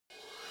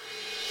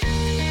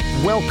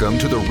Welcome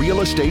to the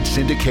Real Estate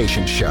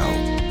Syndication Show.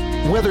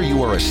 Whether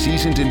you are a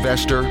seasoned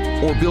investor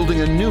or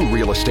building a new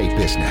real estate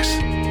business,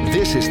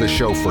 this is the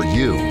show for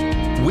you.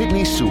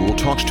 Whitney Sewell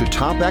talks to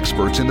top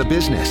experts in the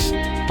business.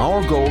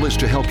 Our goal is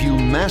to help you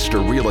master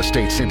real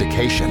estate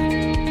syndication.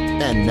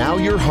 And now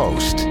your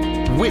host,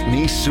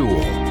 Whitney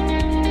Sewell.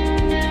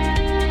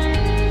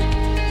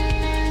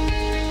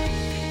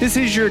 This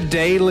is your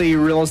daily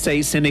real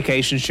estate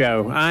syndication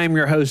show. I'm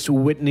your host,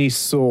 Whitney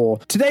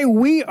Sewell. Today,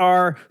 we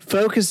are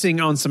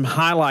focusing on some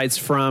highlights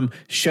from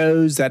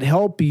shows that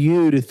help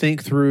you to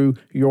think through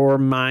your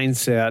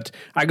mindset.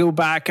 I go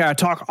back, I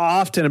talk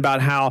often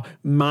about how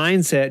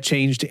mindset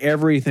changed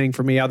everything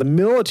for me, how the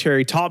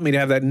military taught me to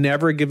have that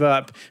never give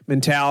up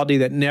mentality,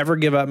 that never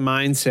give up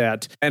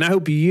mindset. And I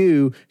hope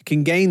you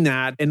can gain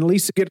that and at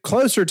least get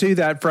closer to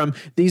that from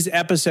these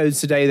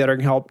episodes today that are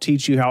going to help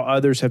teach you how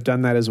others have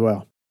done that as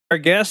well. Our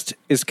guest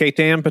is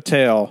Ketan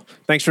Patel.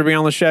 Thanks for being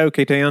on the show,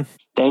 Ketan.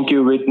 Thank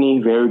you, Whitney.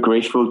 Very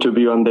grateful to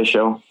be on the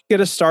show. Get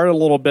us started a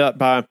little bit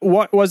by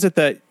what was it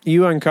that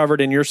you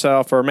uncovered in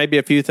yourself, or maybe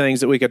a few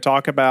things that we could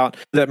talk about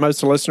that most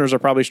of the listeners are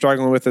probably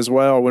struggling with as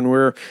well when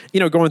we're,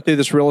 going through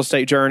this real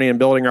estate journey and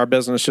building our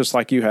business just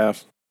like you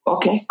have.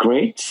 Okay,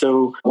 great.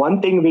 So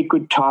one thing we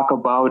could talk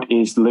about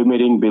is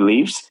limiting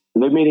beliefs.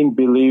 Limiting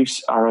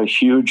beliefs are a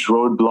huge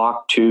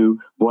roadblock to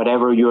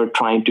whatever you're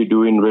trying to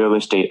do in real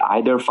estate,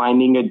 either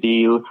finding a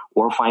deal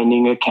or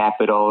finding a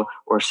capital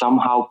or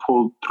somehow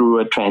pull through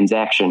a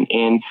transaction.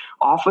 And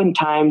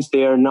oftentimes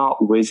they are not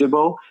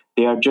visible.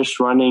 They are just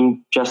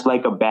running just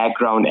like a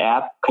background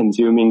app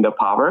consuming the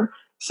power.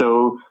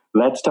 So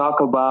let's talk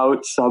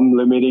about some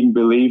limiting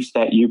beliefs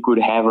that you could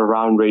have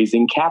around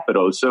raising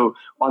capital. So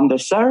on the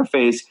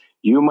surface,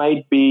 you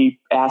might be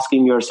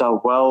asking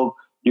yourself, well,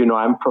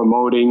 I'm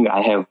promoting,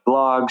 I have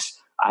blogs,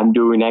 I'm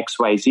doing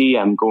XYZ,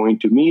 I'm going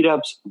to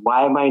meetups.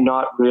 Why am I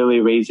not really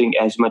raising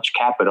as much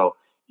capital?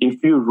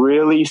 If you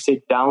really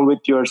sit down with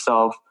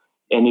yourself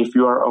and if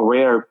you are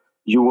aware,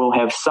 you will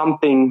have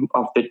something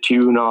of the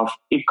tune of,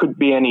 it could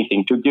be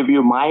anything. To give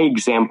you my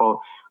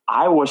example,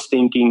 I was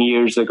thinking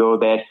years ago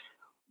that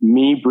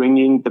me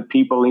bringing the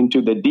people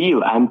into the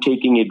deal, I'm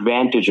taking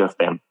advantage of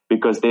them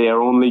because they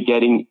are only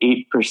getting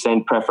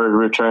 8% preferred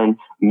return.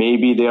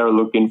 Maybe they are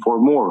looking for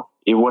more.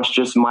 It was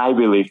just my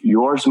belief.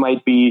 Yours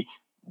might be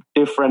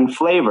different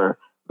flavor,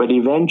 but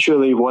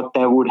eventually what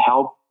that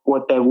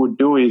would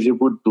do is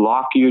it would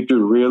block you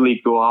to really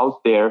go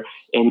out there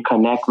and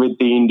connect with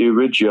the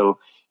individual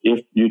if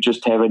you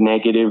just have a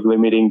negative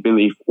limiting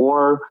belief.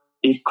 Or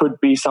it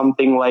could be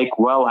something like,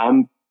 well,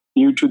 I'm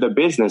new to the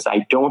business.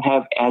 I don't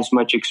have as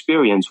much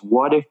experience.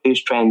 What if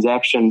this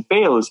transaction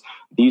fails?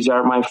 These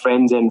are my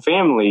friends and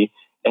family.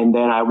 And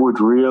then I would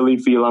really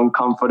feel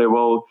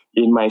uncomfortable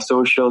in my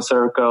social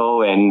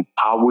circle. And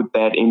how would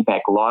that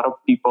impact? A lot of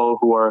people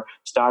who are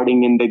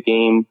starting in the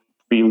game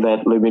feel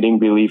that limiting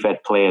belief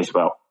at play as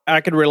well. I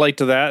could relate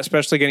to that,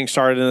 especially getting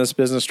started in this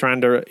business,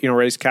 trying to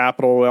raise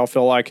capital. We all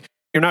feel like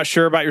you're not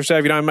sure about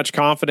yourself. You don't have much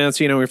confidence.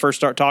 When we first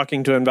start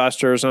talking to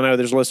investors, I know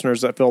there's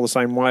listeners that feel the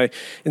same way.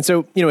 And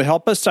so,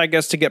 help us, I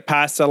guess, to get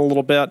past that a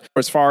little bit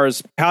as far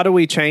as how do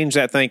we change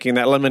that thinking,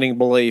 that limiting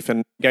belief,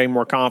 and gain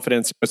more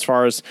confidence as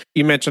far as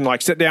you mentioned,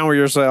 like sit down with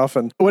yourself,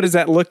 and what does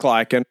that look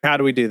like, and how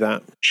do we do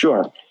that?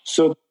 Sure.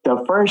 So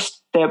the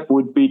first step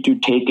would be to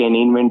take an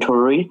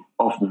inventory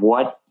of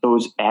what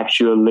those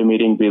actual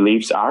limiting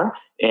beliefs are.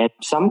 And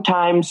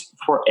sometimes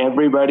for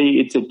everybody,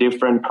 it's a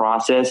different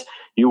process.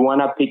 You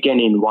want to pick an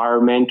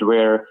environment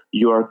where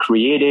you are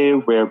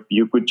creative, where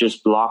you could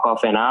just block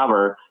off an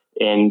hour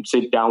and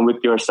sit down with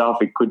yourself.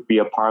 It could be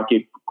a park,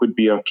 it could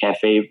be a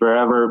cafe,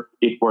 wherever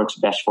it works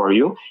best for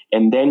you.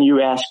 And then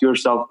you ask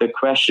yourself the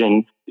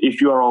question.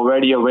 If you are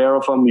already aware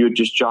of them, you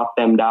just jot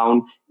them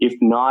down. If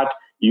not,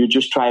 you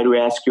just try to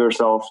ask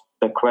yourself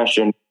the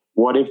question,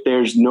 what if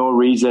there's no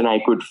reason I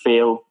could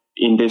fail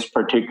in this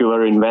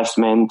particular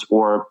investment,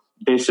 or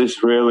this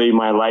is really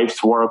my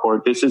life's work,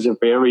 or this is a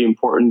very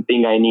important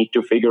thing I need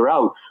to figure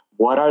out?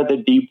 What are the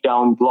deep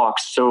down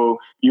blocks? So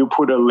you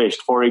put a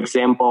list. For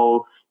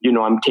example,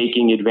 I'm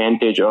taking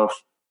advantage of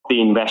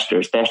the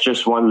investors. That's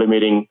just one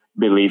limiting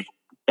belief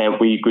that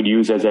we could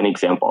use as an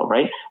example,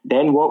 right?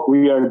 Then what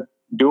we are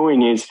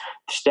doing is,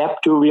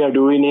 step 2 we are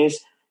doing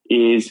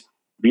is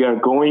we are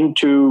going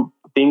to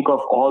think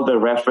of all the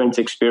reference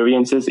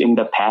experiences in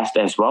the past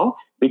as well,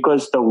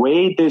 because the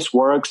way this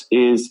works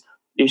is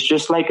it's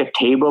just like a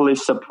table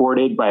is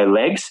supported by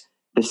legs.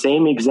 The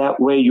same exact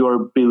way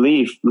your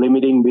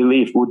limiting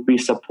belief would be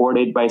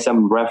supported by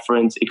some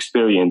reference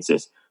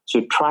experiences.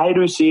 So try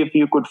to see if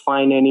you could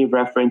find any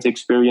reference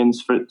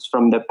experience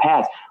from the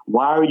past.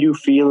 Why are you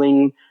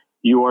feeling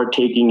you are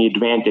taking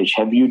advantage?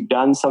 Have you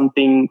done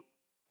something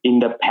in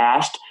the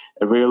past,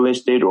 real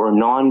estate or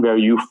non, where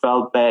you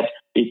felt that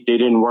it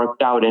didn't work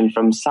out, and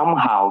from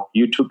somehow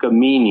you took a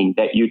meaning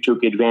that you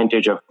took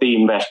advantage of the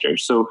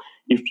investors? So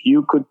if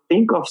you could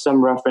think of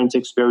some reference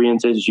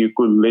experiences, you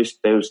could list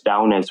those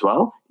down as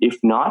well. If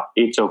not,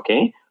 it's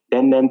okay.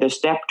 Then the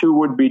step 2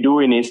 would be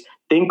doing is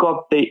think of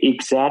the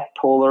exact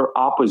polar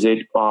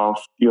opposite of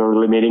your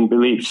limiting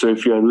belief. So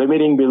if your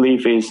limiting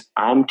belief is,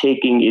 I'm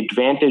taking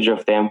advantage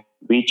of them,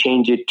 we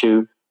change it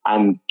to,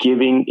 I'm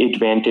giving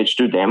advantage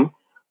to them.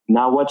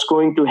 Now, what's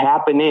going to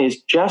happen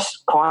is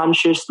just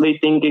consciously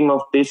thinking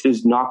of this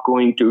is not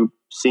going to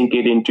sink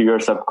it into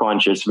your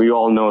subconscious. We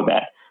all know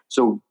that.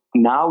 So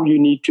now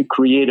you need to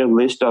create a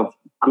list of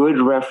good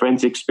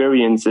reference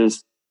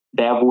experiences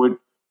that would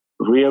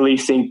really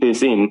sink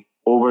this in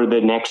over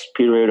the next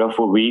period of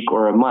a week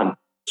or a month.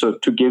 So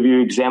to give you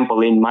an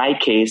example, in my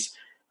case,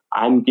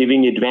 I'm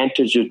giving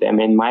advantage to them,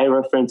 and my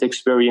reference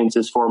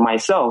experiences for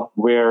myself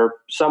were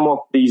some of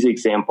these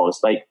examples.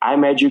 Like,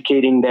 I'm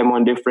educating them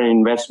on different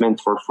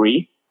investments for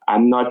free.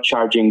 I'm not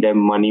charging them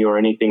money or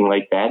anything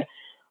like that.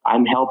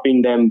 I'm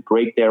helping them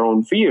break their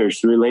own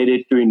fears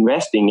related to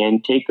investing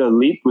and take a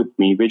leap with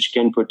me, which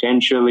can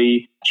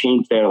potentially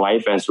change their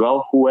life as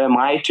well. Who am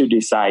I to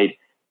decide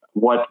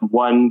what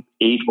 1,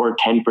 8, or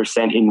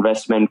 10%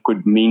 investment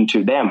could mean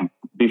to them?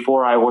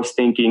 Before, I was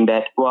thinking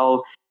that,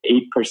 well,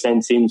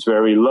 8% seems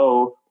very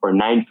low or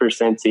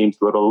 9% seems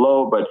a little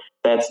low, but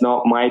that's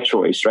not my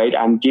choice, right?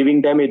 I'm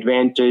giving them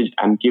advantage.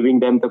 I'm giving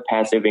them the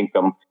passive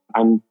income.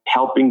 I'm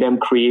helping them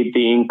create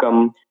the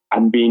income.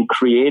 I'm being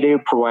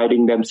creative,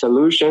 providing them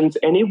solutions.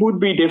 And it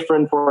would be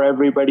different for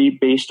everybody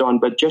based on,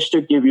 but just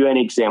to give you an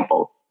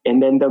example.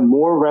 And then the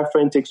more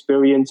reference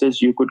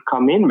experiences you could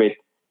come in with,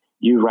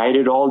 you write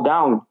it all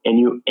down and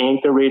you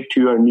anchor it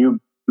to your new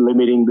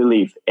limiting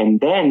belief.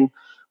 And then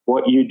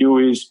what you do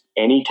is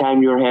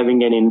anytime you're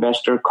having an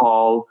investor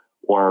call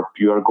or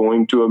you're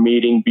going to a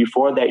meeting,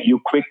 before that, you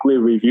quickly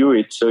review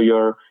it. So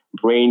your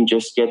brain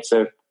just gets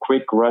a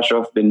quick rush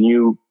of the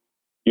new,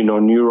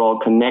 neural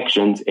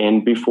connections.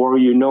 And before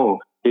you know,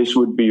 this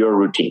would be your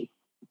routine.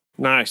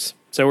 Nice.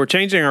 So we're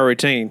changing our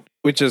routine,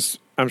 which is,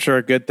 I'm sure,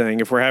 a good thing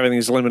if we're having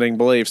these limiting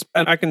beliefs.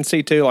 And I can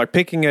see too, like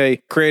picking a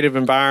creative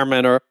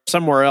environment or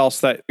somewhere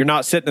else that you're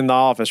not sitting in the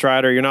office,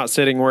 right? Or you're not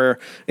sitting where,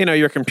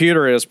 your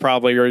computer is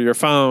probably, or your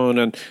phone,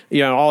 and,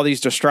 all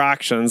these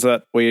distractions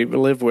that we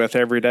live with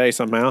every day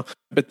somehow.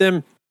 But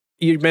then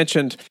you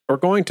mentioned we're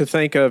going to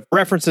think of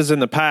references in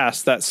the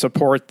past that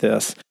support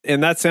this.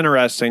 And that's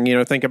interesting.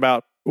 Think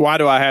about, why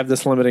do I have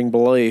this limiting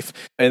belief?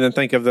 And then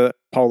think of the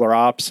polar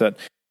opposite.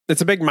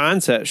 It's a big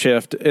mindset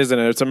shift, isn't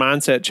it? It's a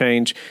mindset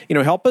change.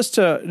 Help us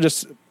to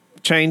just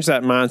change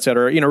that mindset,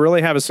 or,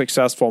 really have a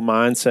successful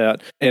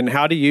mindset. And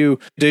how do you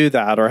do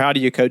that? Or how do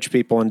you coach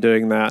people in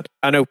doing that?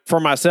 I know for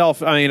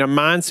myself, a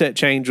mindset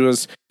change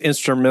was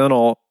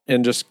instrumental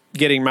in just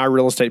getting my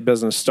real estate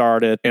business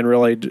started and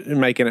really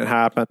making it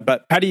happen.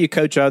 But how do you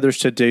coach others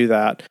to do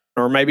that?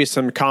 Or maybe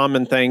some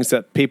common things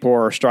that people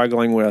are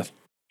struggling with?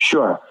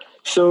 Sure.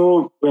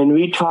 So when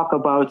we talk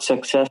about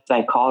success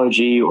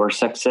psychology or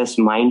success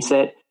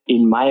mindset,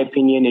 in my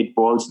opinion, it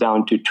boils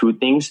down to two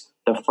things.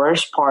 The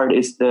first part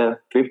is the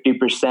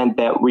 50%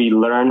 that we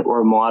learn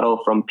or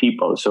model from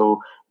people. So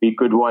we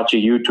could watch a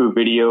YouTube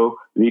video.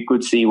 We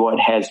could see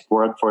what has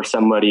worked for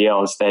somebody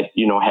else that,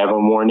 have a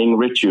morning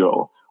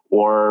ritual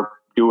or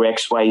do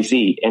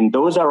XYZ. And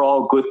those are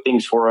all good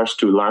things for us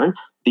to learn.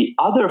 The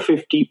other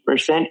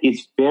 50%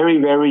 is very,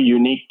 very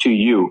unique to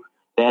you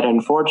that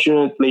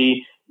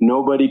unfortunately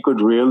nobody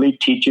could really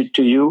teach it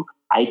to you.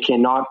 I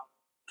cannot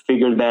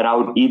figure that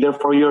out either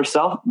for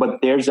yourself,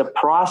 but there's a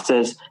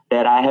process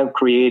that I have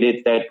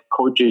created that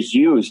coaches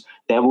use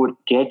that would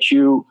get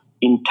you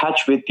in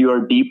touch with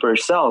your deeper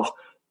self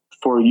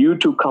for you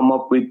to come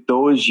up with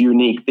those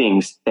unique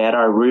things that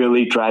are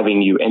really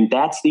driving you. And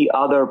that's the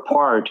other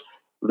part,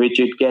 which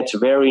it gets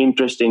very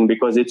interesting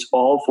because it's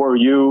all for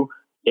you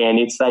and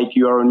it's like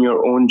you're on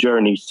your own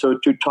journey. So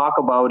to talk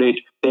about it,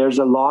 there's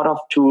a lot of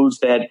tools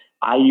that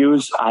I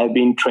use. I've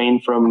been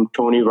trained from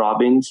Tony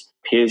Robbins,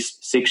 his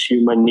 6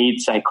 human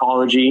needs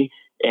psychology.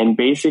 And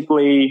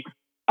basically,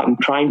 I'm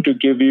trying to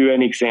give you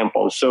an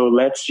example. So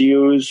let's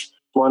use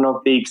one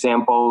of the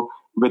example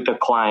with the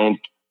client.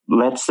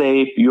 Let's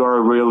say you're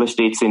a real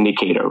estate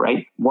syndicator,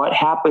 right? What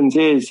happens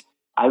is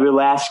I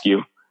will ask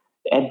you,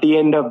 at the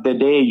end of the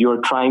day,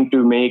 you're trying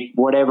to make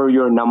whatever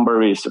your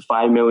number is,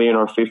 5 million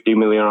or 50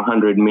 million or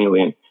 100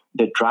 million.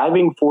 The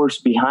driving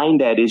force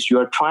behind that is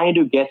you're trying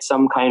to get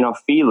some kind of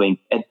feeling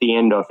at the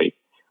end of it.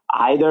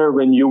 Either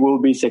when you will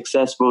be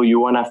successful, you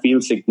want to feel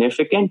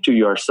significant to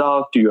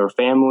yourself, to your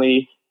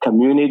family,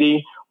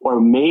 community, or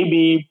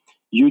maybe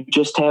you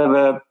just have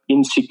a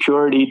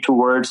insecurity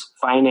towards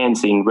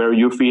financing where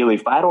you feel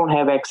if I don't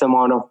have X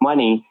amount of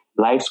money,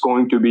 life's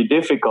going to be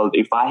difficult.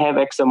 If I have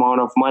X amount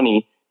of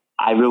money,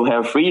 I will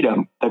have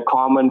freedom. The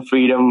common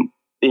freedom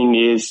thing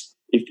is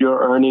if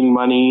you're earning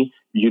money,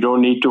 you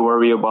don't need to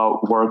worry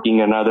about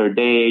working another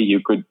day. You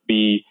could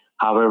be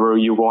however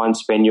you want,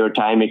 spend your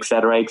time, et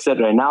cetera, et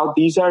cetera. Now,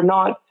 these are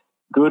not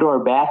good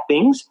or bad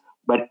things,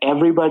 but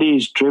everybody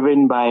is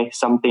driven by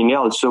something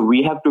else. So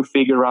we have to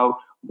figure out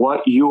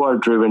what you are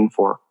driven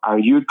for. Are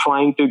you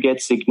trying to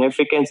get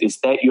significance? Is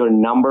that your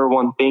number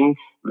one thing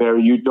where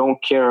you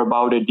don't care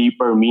about a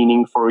deeper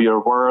meaning for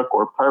your work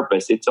or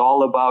purpose? It's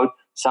all about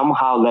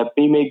somehow let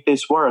me make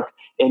this work.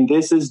 And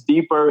this is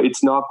deeper.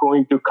 It's not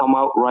going to come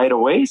out right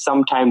away.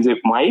 Sometimes it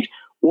might,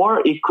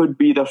 or it could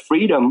be the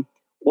freedom,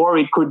 or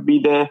it could be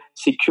the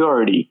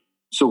security.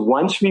 So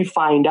once we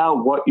find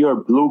out what your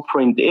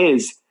blueprint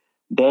is,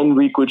 then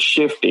we could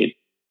shift it.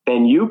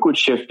 Then you could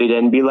shift it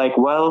and be like,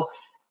 well,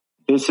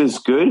 this is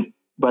good,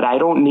 but I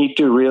don't need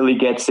to really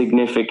get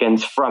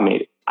significance from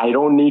it. I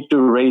don't need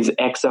to raise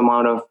X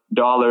amount of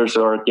dollars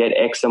or get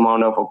X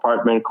amount of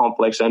apartment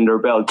complex under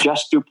belt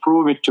just to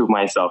prove it to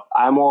myself.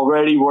 I'm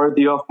already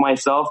worthy of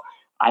myself.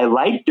 I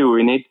like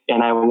doing it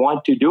and I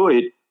want to do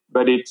it,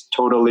 but it's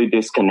totally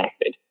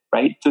disconnected,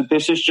 right? So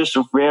this is just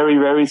a very,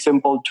 very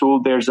simple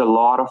tool. There's a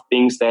lot of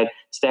things that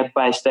step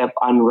by step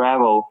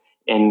unravel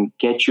and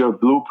get your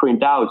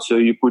blueprint out so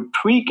you could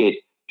tweak it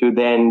to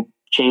then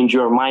change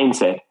your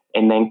mindset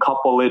and then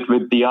couple it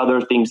with the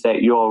other things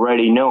that you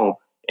already know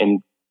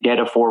and get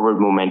a forward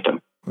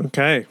momentum.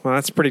 Okay. Well,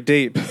 that's pretty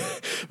deep.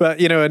 But,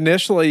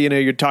 initially,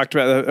 you talked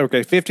about,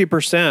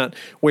 50%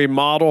 we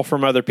model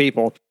from other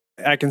people.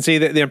 I can see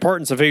that the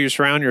importance of who you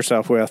surround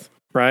yourself with,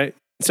 right?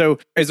 So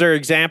is there an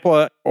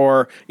example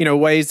or,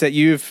 ways that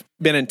you've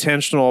been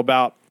intentional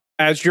about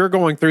as you're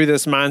going through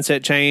this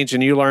mindset change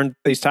and you learn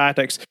these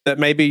tactics that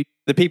maybe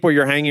the people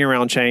you're hanging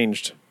around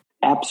changed?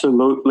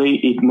 Absolutely.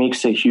 It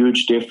makes a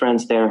huge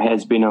difference. There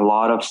has been a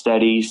lot of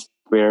studies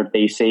where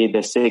they say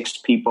the 6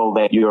 people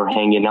that you're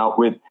hanging out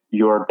with,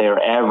 you're their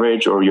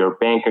average, or your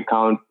bank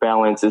account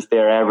balance is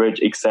their average,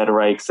 et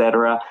cetera, et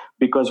cetera.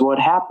 Because what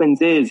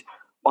happens is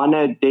on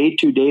a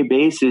day-to-day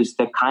basis,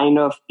 the kind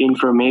of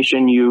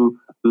information you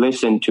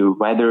listen to,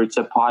 whether it's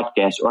a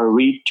podcast or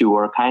read to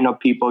or kind of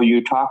people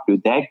you talk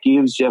to, that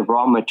gives you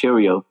raw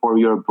material for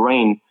your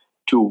brain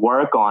to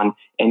work on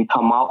and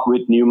come up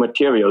with new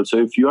material. So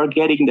if you're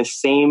getting the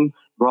same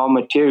raw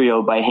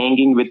material by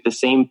hanging with the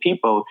same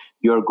people,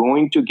 you're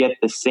going to get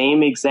the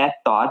same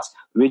exact thoughts,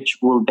 which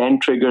will then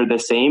trigger the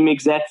same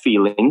exact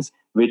feelings,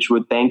 which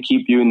would then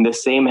keep you in the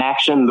same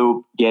action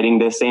loop, getting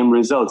the same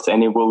results,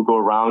 and it will go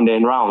round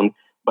and round.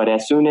 But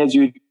as soon as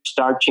you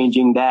start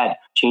changing that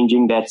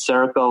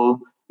circle,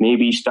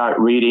 maybe start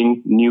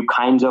reading new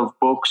kinds of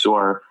books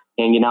or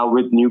hanging out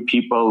with new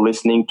people,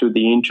 listening to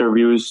the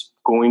interviews,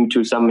 going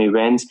to some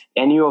events,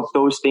 any of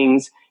those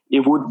things,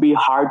 it would be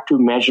hard to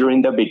measure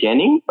in the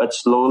beginning, but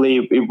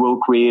slowly it will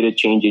create a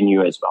change in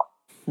you as well.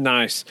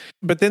 Nice.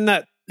 But then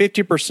that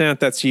 50%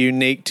 that's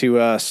unique to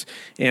us,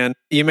 and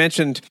you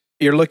mentioned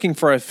you're looking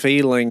for a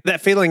feeling,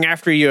 that feeling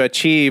after you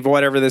achieve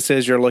whatever this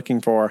is you're looking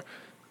for,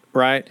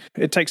 right?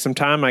 It takes some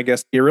time, I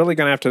guess. You're really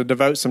going to have to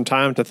devote some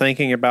time to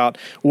thinking about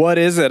what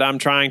is it I'm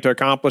trying to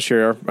accomplish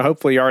here.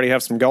 Hopefully you already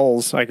have some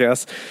goals, I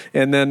guess.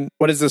 And then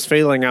what is this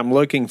feeling I'm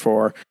looking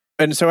for?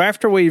 And so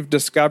after we've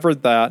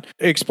discovered that,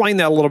 explain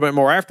that a little bit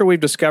more. After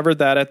we've discovered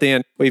that at the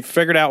end, we've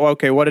figured out,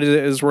 okay, what it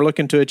is we're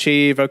looking to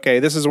achieve. Okay,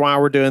 this is why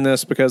we're doing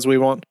this, because we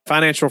want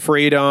financial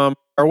freedom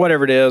or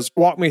whatever it is.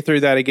 Walk me through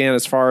that again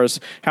as far as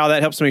how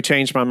that helps me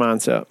change my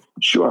mindset.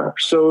 Sure.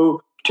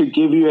 So to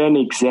give you an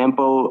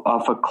example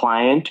of a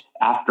client,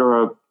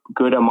 after a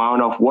good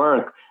amount of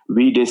work,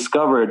 we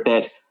discovered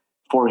that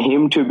for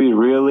him to be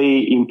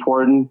really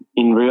important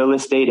in real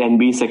estate and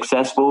be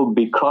successful,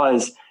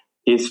 because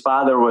his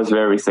father was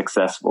very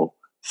successful.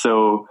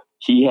 So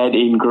he had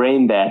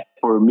ingrained that.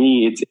 For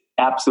me, it's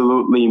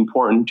absolutely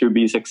important to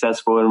be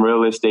successful in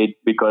real estate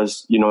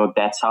because,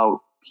 that's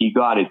how he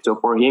got it. So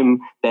for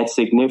him, that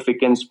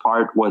significance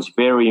part was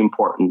very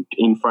important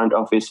in front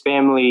of his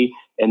family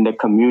and the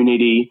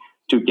community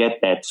to get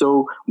that.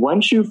 So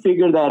once you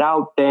figure that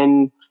out,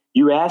 then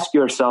you ask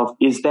yourself,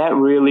 is that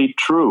really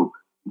true?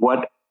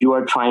 What you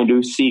are trying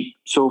to seek.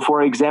 So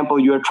for example,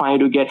 you're trying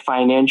to get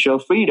financial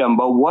freedom,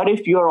 but what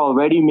if you're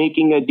already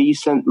making a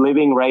decent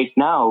living right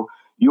now?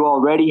 You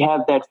already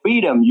have that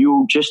freedom.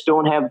 You just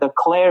don't have the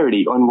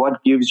clarity on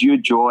what gives you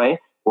joy.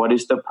 What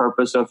is the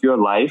purpose of your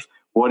life?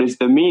 What is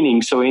the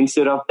meaning? So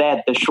instead of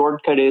that, the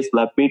shortcut is,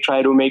 let me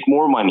try to make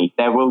more money.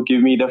 That will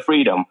give me the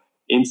freedom.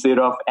 Instead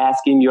of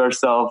asking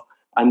yourself,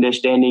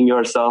 understanding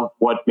yourself,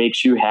 what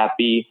makes you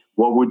happy?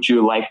 What would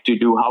you like to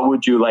do? How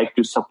would you like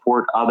to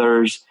support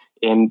others?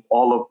 And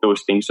all of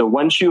those things. So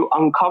once you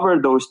uncover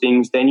those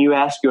things, then you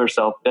ask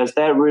yourself, does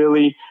that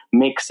really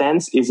make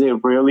sense? Is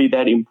it really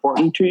that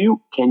important to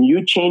you? Can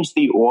you change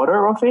the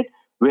order of it?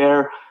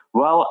 Where,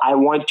 well, I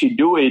want to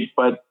do it,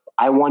 but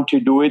I want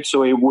to do it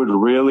so it would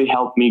really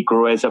help me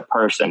grow as a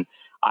person.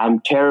 I'm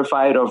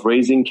terrified of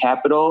raising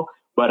capital,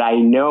 but I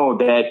know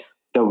that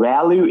the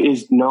value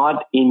is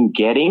not in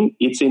getting,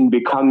 it's in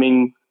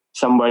becoming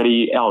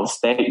somebody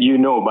else that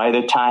by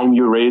the time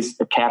you raise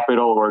the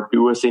capital or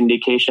do a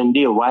syndication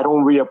deal. Why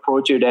don't we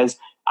approach it as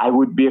I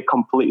would be a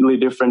completely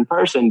different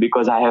person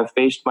because I have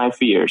faced my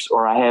fears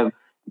or I have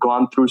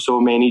gone through so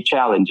many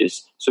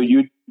challenges. So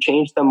you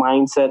change the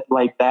mindset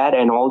like that,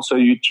 and also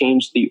you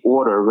change the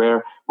order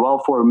where,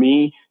 well, for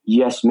me,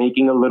 yes,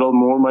 making a little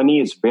more money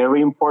is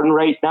very important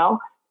right now.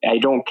 I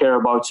don't care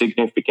about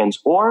significance.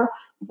 Or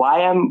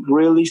why I'm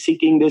really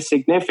seeking this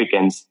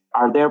significance.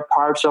 Are there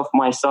parts of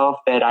myself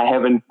that I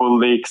haven't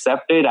fully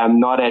accepted? I'm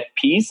not at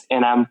peace,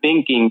 and I'm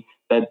thinking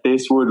that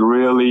this would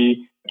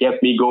really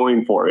get me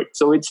going for it.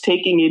 So it's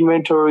taking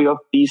inventory of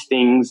these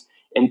things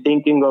and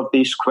thinking of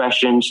these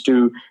questions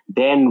to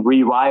then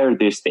rewire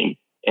this thing.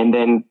 And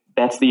then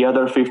that's the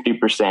other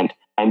 50%.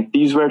 And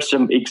these were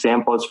some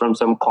examples from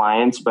some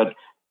clients, but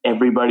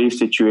everybody's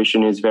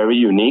situation is very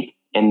unique.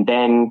 And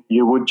then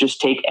you would just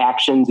take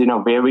actions in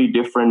a very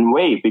different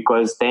way,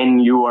 because then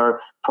your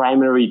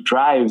primary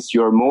drives,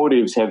 your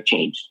motives have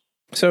changed.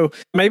 So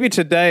maybe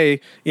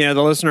today, the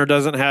listener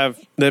doesn't have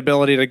the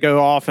ability to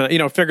go off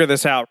and, figure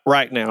this out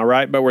right now,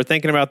 right? But we're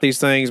thinking about these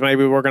things.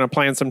 Maybe we're going to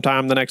plan some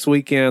time the next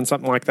weekend,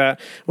 something like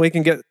that. We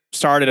can get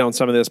started on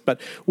some of this.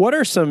 But what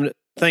are some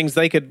things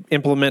they could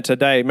implement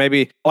today?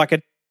 Maybe like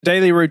a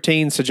daily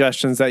routine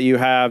suggestions that you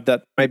have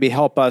that maybe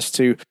help us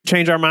to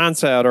change our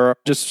mindset or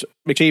just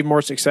achieve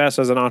more success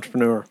as an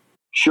entrepreneur?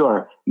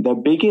 Sure. The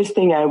biggest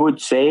thing I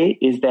would say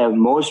is that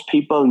most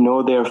people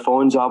know their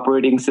phone's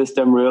operating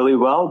system really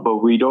well, but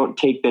we don't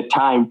take the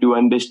time to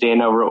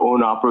understand our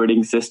own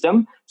operating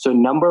system. So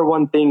number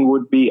one thing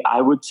would be,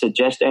 I would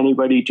suggest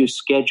anybody to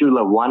schedule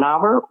a 1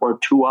 hour or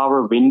 2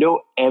 hour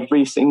window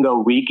every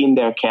single week in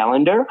their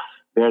calendar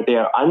where they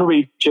are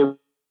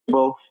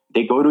unreachable.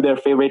 They go to their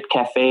favorite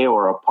cafe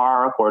or a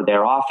park or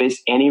their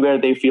office,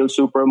 anywhere they feel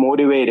super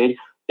motivated.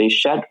 They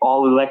shut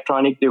all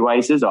electronic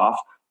devices off.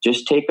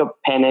 Just take a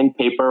pen and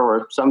paper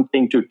or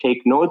something to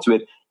take notes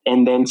with,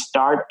 and then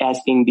start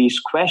asking these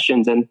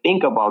questions and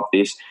think about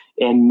this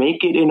and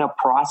make it in a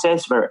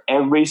process where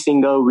every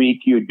single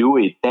week you do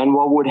it. Then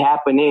what would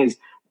happen is,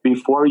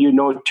 before you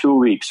know, 2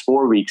 weeks,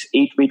 4 weeks,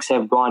 8 weeks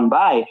have gone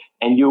by,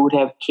 and you would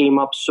have came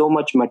up so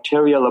much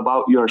material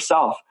about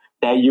yourself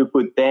that you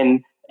could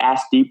then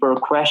ask deeper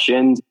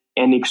questions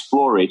and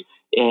explore it.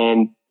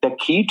 And the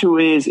key to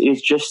is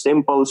just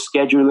simple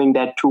scheduling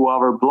that 2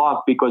 hour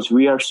block, because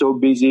we are so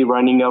busy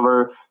running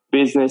our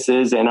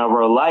businesses and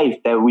our life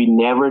that we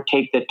never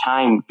take the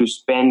time to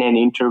spend and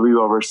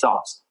interview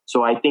ourselves.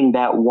 So I think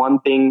that one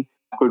thing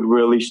could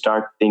really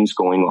start things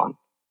going on.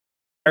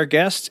 Our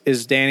guest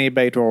is Dani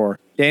Beit-Or.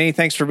 Dani,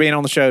 thanks for being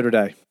on the show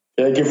today.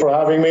 Thank you for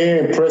having me.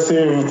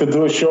 Impressive to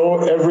do a show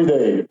every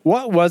day.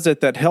 What was it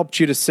that helped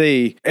you to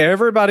see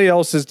everybody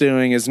else is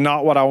doing is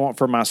not what I want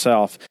for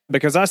myself?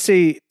 Because I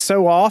see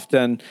so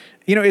often,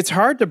 it's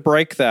hard to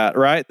break that,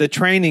 right? The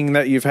training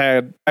that you've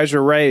had as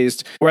you're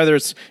raised, whether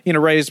it's,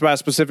 raised by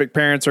specific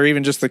parents or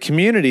even just the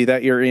community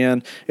that you're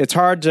in, it's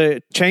hard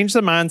to change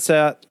the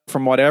mindset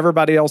from what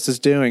everybody else is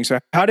doing. So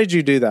how did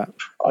you do that?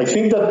 I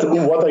think that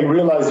what I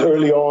realized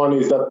early on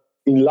is that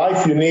in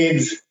life you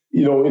need...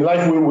 in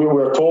life we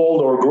were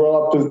told or grow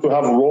up to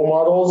have role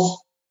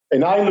models.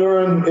 And I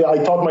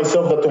taught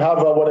myself that to have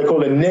what I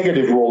call a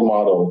negative role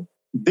model.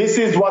 This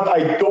is what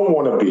I don't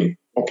want to be,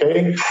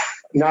 okay?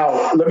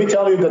 Now, let me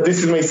tell you that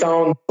this may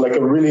sound like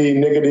a really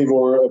negative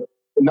or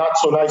not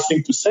so nice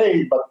thing to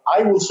say, but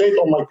I will say it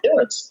on my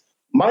parents.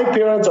 My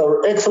parents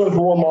are excellent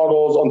role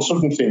models on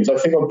certain things. I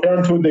think on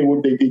parenthood,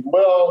 they did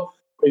well,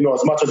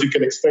 as much as you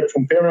can expect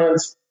from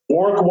parents.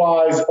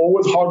 Work-wise,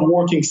 always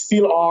hardworking,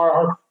 still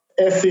are.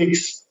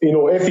 Ethics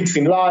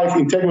in life,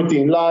 integrity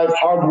in life,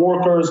 hard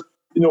workers,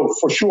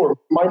 for sure.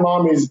 My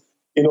mom is,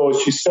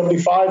 she's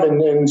 75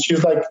 and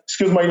she's like,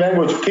 excuse my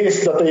language,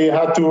 pissed that they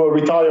had to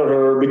retire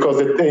her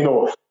because,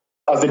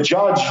 as a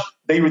judge,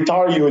 they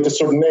retire you at a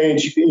certain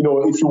age, if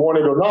you want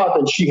it or not.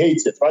 And she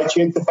hates it, right?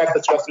 She hates the fact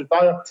that she has to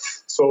retire.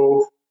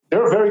 So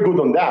they're very good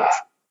on that.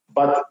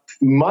 But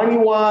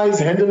money-wise,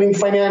 handling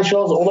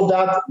financials, all of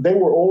that, they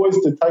were always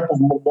the type of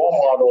role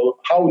model,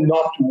 how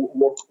not to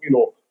work,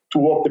 to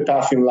walk the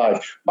path in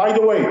life. By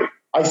the way,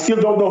 I still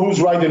don't know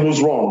who's right and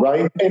who's wrong,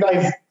 right? And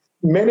I've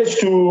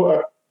managed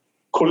to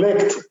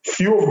collect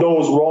few of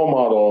those role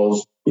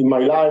models in my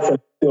life. And,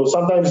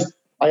 sometimes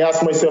I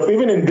ask myself,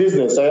 even in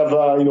business, I have,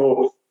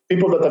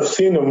 people that I've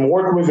seen and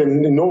work with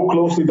and know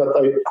closely that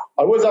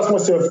I always ask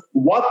myself,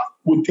 what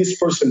would this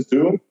person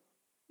do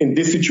in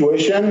this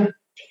situation?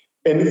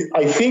 And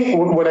I think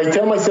when I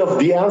tell myself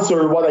the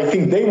answer, what I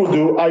think they will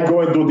do, I go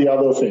and do the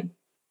other thing.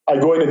 I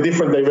go in a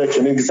different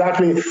direction,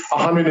 exactly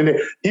 180.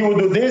 He will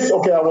do this.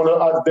 Okay,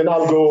 then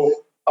I'll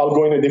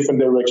go in a different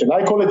direction.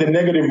 I call it the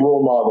negative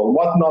role model.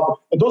 What not?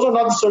 And those are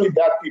not necessarily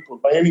bad people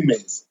by any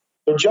means.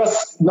 They're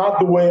just not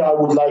the way I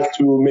would like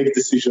to make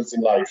decisions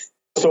in life.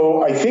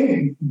 So I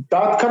think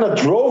that kind of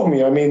drove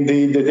me. I mean,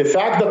 the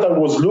fact that I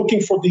was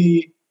looking for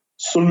the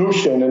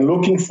solution and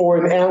looking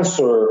for an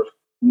answer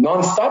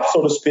nonstop,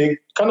 so to speak,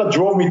 kind of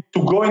drove me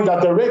to go in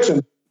that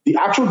direction.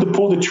 To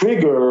pull the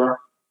trigger,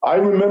 I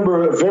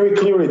remember very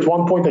clearly at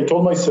one point I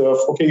told myself,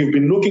 okay, you've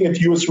been looking at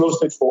U.S. real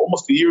estate for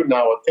almost a year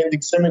now,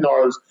 attending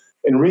seminars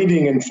and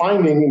reading and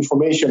finding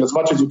information as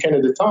much as you can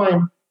at the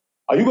time.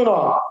 Are you going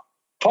to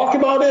talk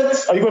about it?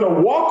 Are you going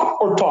to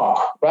walk or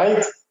talk,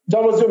 right?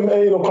 That was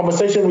a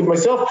conversation with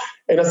myself.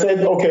 And I said,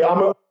 okay, I'm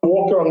a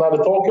walker, I'm not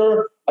a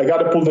talker. I got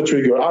to pull the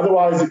trigger.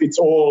 Otherwise, it's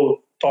all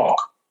talk.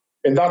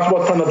 And that's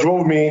what kind of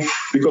drove me,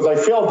 because I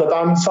felt that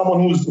I'm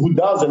someone who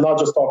does and not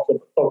just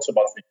talks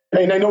about things.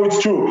 And I know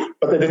it's true,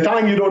 but at the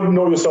time you don't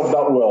know yourself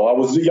that well. I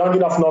was young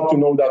enough not to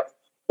know that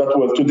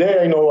well.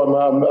 Today I know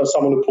I'm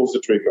someone who pulls the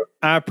trigger.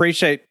 I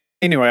appreciate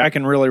Anyway, I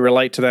can really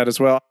relate to that as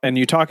well. And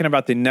you're talking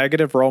about the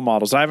negative role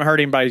models. I haven't heard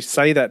anybody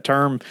say that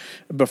term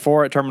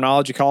before,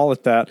 terminology, call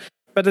it that.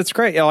 But it's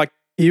great. Like,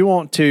 you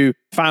want to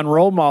find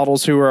role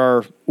models who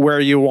are where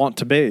you want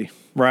to be,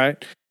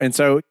 right? And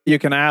so you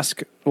can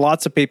ask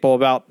lots of people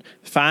about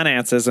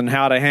finances and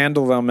how to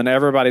handle them, and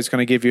everybody's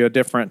going to give you a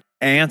different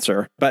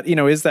answer. But,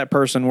 is that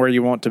person where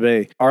you want to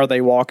be? Are they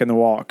walking the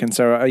walk? And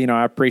so,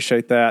 I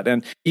appreciate that.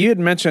 And you had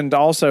mentioned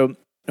also,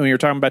 when you were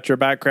talking about your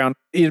background,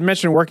 you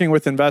mentioned working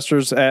with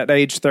investors at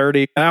age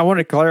 30. And I want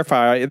to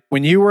clarify,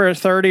 when you were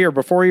 30 or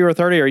before you were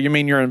 30, or you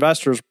mean your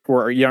investors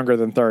were younger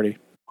than 30?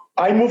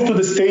 I moved to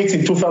the States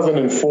in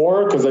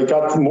 2004 because I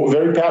got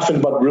very passionate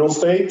about real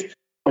estate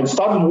and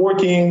started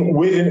working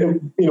with,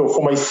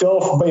 for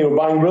myself,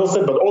 buying real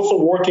estate, but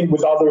also working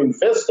with other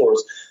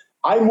investors.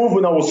 I moved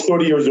when I was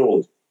 30 years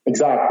old.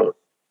 Exactly.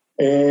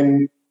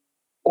 And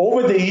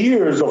over the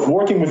years of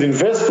working with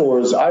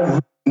investors, I've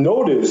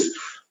noticed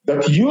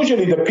that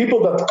usually the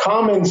people that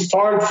come and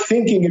start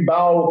thinking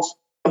about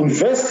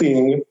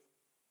investing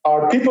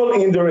are people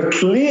in their,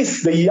 at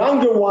least the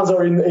younger ones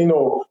are in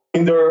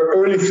their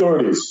early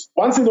 30s.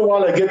 Once in a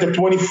while, I get the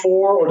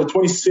 24 or the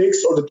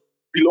 26 or the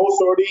below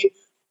 30,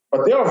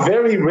 but they are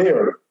very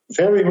rare,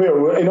 very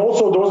rare. And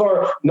also, those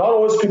are not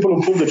always people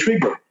who pull the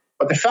trigger.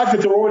 But the fact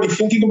that they're already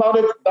thinking about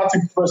it, that's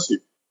impressive.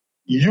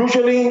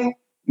 Usually,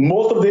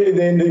 most of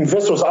the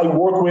investors I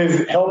work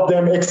with help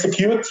them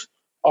execute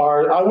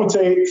are, I would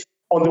say,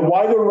 on the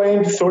wider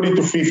range, 30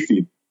 to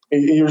 50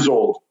 years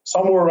old,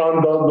 somewhere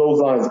around those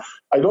lines.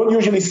 I don't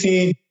usually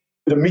see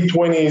the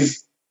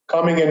mid-20s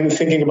coming and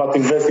thinking about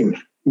investing.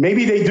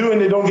 Maybe they do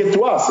and they don't get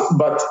to us,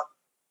 but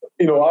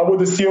I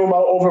would assume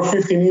over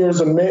 15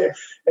 years and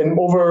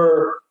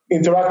over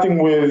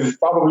interacting with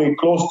probably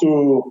close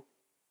to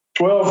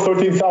 12,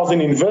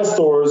 13,000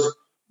 investors,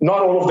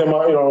 not all of them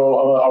are,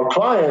 our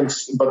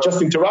clients, but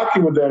just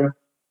interacting with them,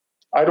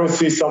 I don't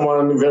see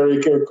someone very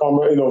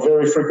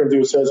frequently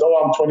who says,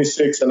 "Oh, I'm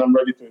 26 and I'm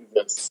ready to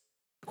invest."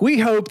 We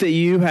hope that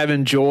you have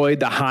enjoyed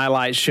the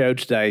highlight show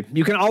today.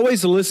 You can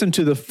always listen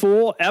to the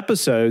full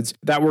episodes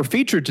that were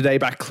featured today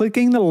by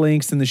clicking the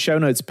links in the show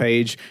notes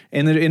page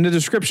in the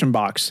description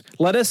box.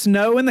 Let us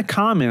know in the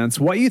comments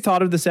what you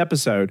thought of this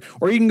episode,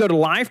 or you can go to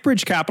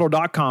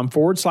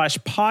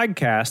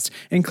lifebridgecapital.com/podcast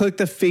and click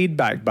the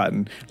feedback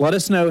button. Let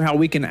us know how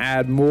we can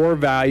add more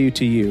value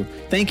to you.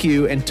 Thank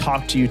you, and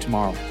talk to you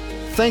tomorrow.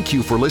 Thank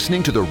you for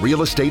listening to the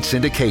Real Estate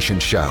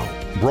Syndication Show,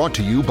 brought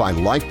to you by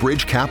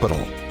LifeBridge Capital.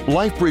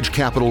 LifeBridge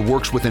Capital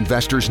works with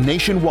investors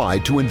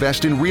nationwide to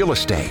invest in real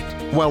estate,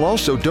 while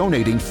also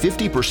donating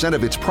 50%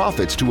 of its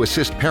profits to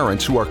assist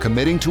parents who are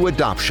committing to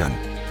adoption.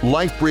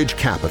 LifeBridge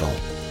Capital,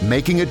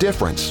 making a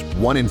difference,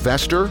 one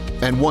investor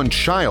and one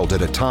child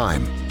at a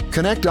time.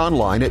 Connect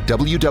online at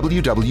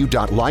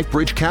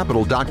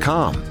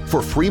www.lifebridgecapital.com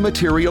for free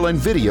material and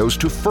videos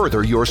to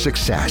further your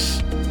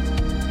success.